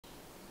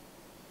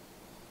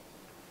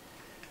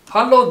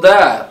Hello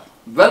there,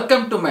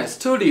 welcome to my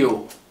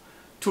studio.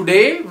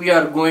 Today we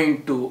are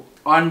going to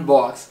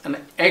unbox an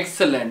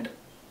excellent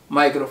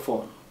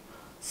microphone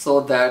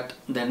so that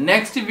the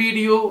next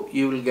video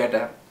you will get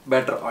a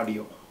better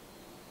audio.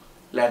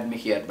 Let me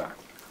hear that.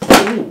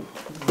 Ooh,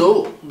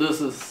 though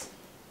this is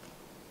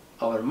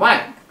our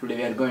mic, today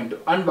we are going to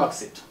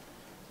unbox it.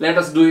 Let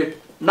us do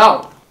it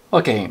now.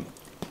 Okay,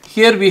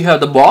 here we have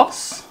the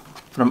box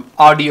from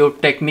Audio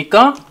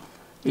Technica.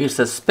 It's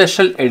a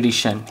special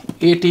edition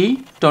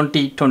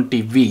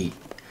AT2020v.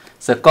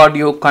 It's a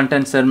cardio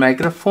condenser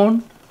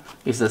microphone.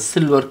 It's a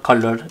silver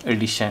colored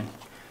edition.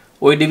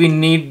 Why do we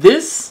need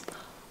this?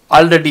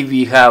 Already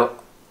we have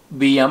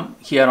BM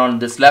here on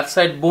this left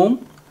side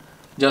boom.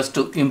 Just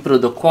to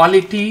improve the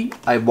quality,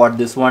 I bought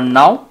this one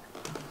now.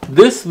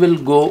 This will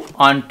go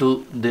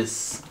onto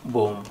this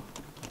boom.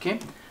 Okay,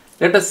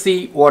 let us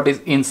see what is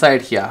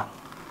inside here.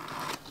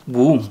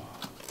 Boom.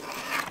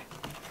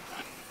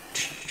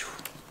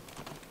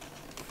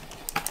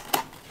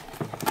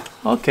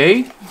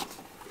 Okay,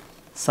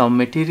 some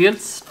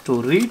materials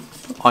to read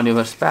on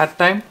your spare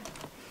time.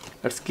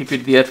 Let's keep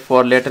it there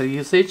for later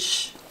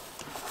usage.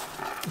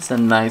 It's a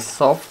nice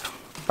soft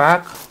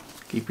pack.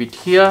 Keep it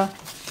here.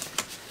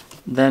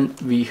 Then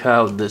we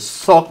have the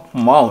shock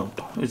mount.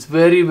 It's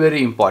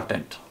very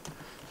important.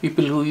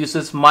 People who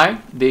uses mic,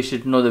 they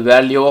should know the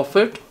value of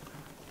it.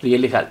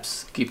 Really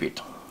helps. Keep it.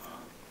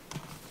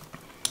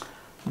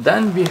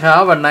 Then we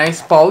have a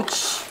nice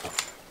pouch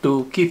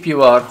to keep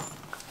your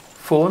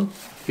phone.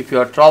 If you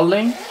are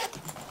traveling,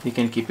 you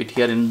can keep it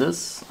here in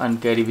this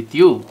and carry with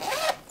you.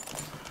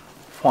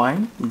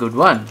 Fine, good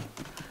one.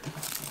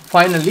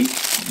 Finally,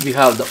 we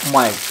have the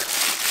mic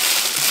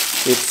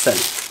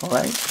itself. All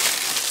right.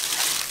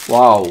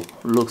 Wow,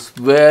 looks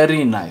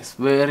very nice,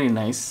 very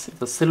nice.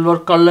 It's a silver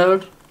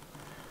colored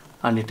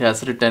and it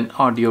has written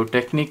Audio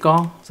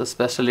Technica. It's a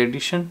special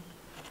edition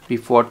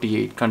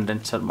P48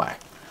 condenser mic.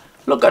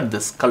 Look at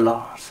this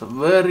color. It's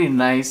very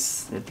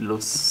nice. It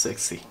looks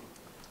sexy,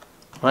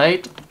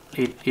 right?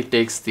 It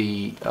takes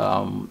the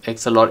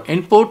XLR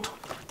input.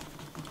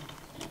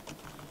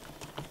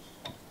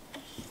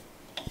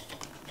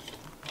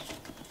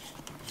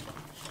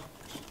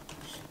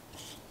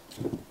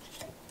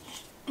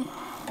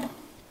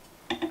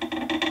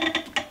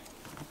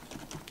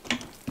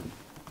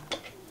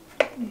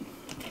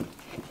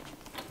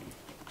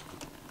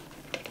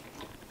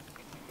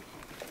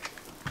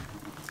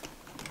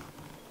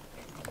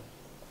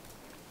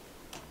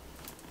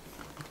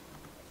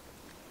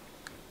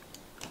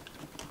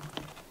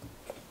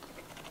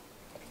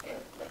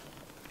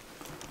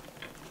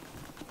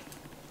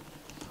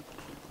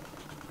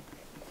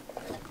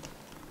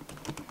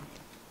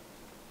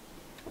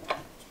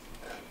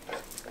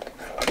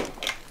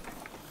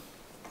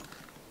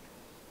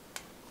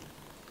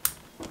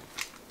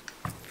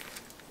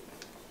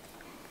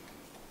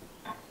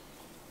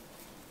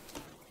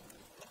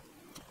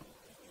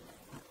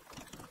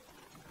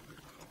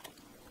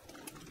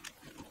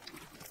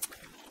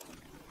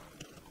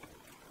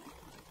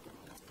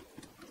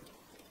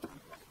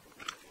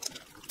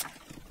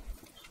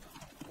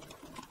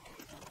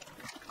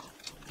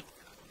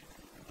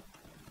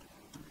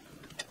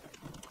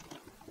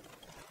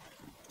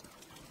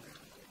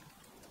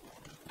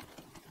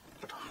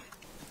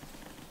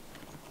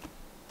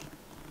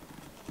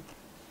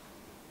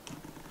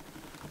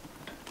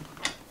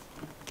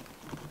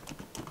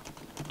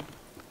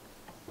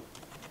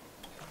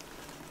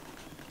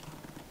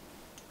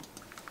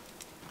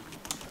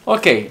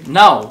 Okay,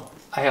 now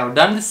I have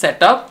done the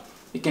setup.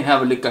 You can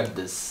have a look at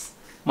this.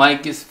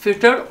 Mic is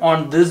fitted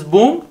on this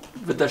boom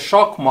with a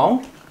shock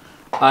mount,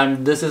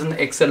 and this is an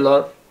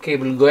XLR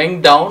cable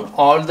going down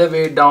all the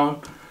way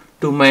down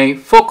to my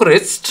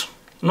Focusrite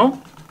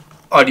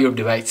audio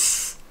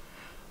device.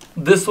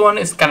 This one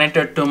is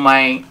connected to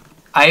my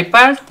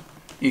iPad.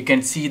 You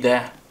can see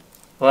there,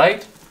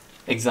 right?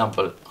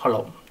 Example,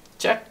 hello,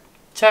 check,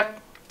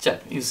 check,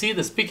 check. You see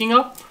the speaking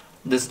up?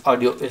 This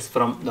audio is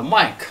from the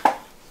mic.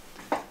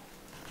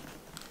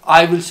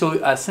 I will show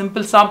you a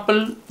simple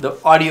sample, the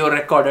audio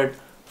recorded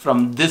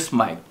from this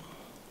mic.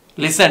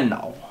 Listen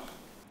now.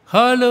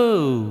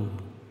 Hello!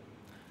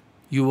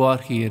 You are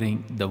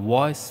hearing the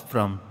voice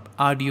from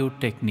Audio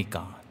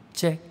Technica.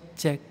 Check,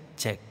 check,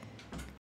 check.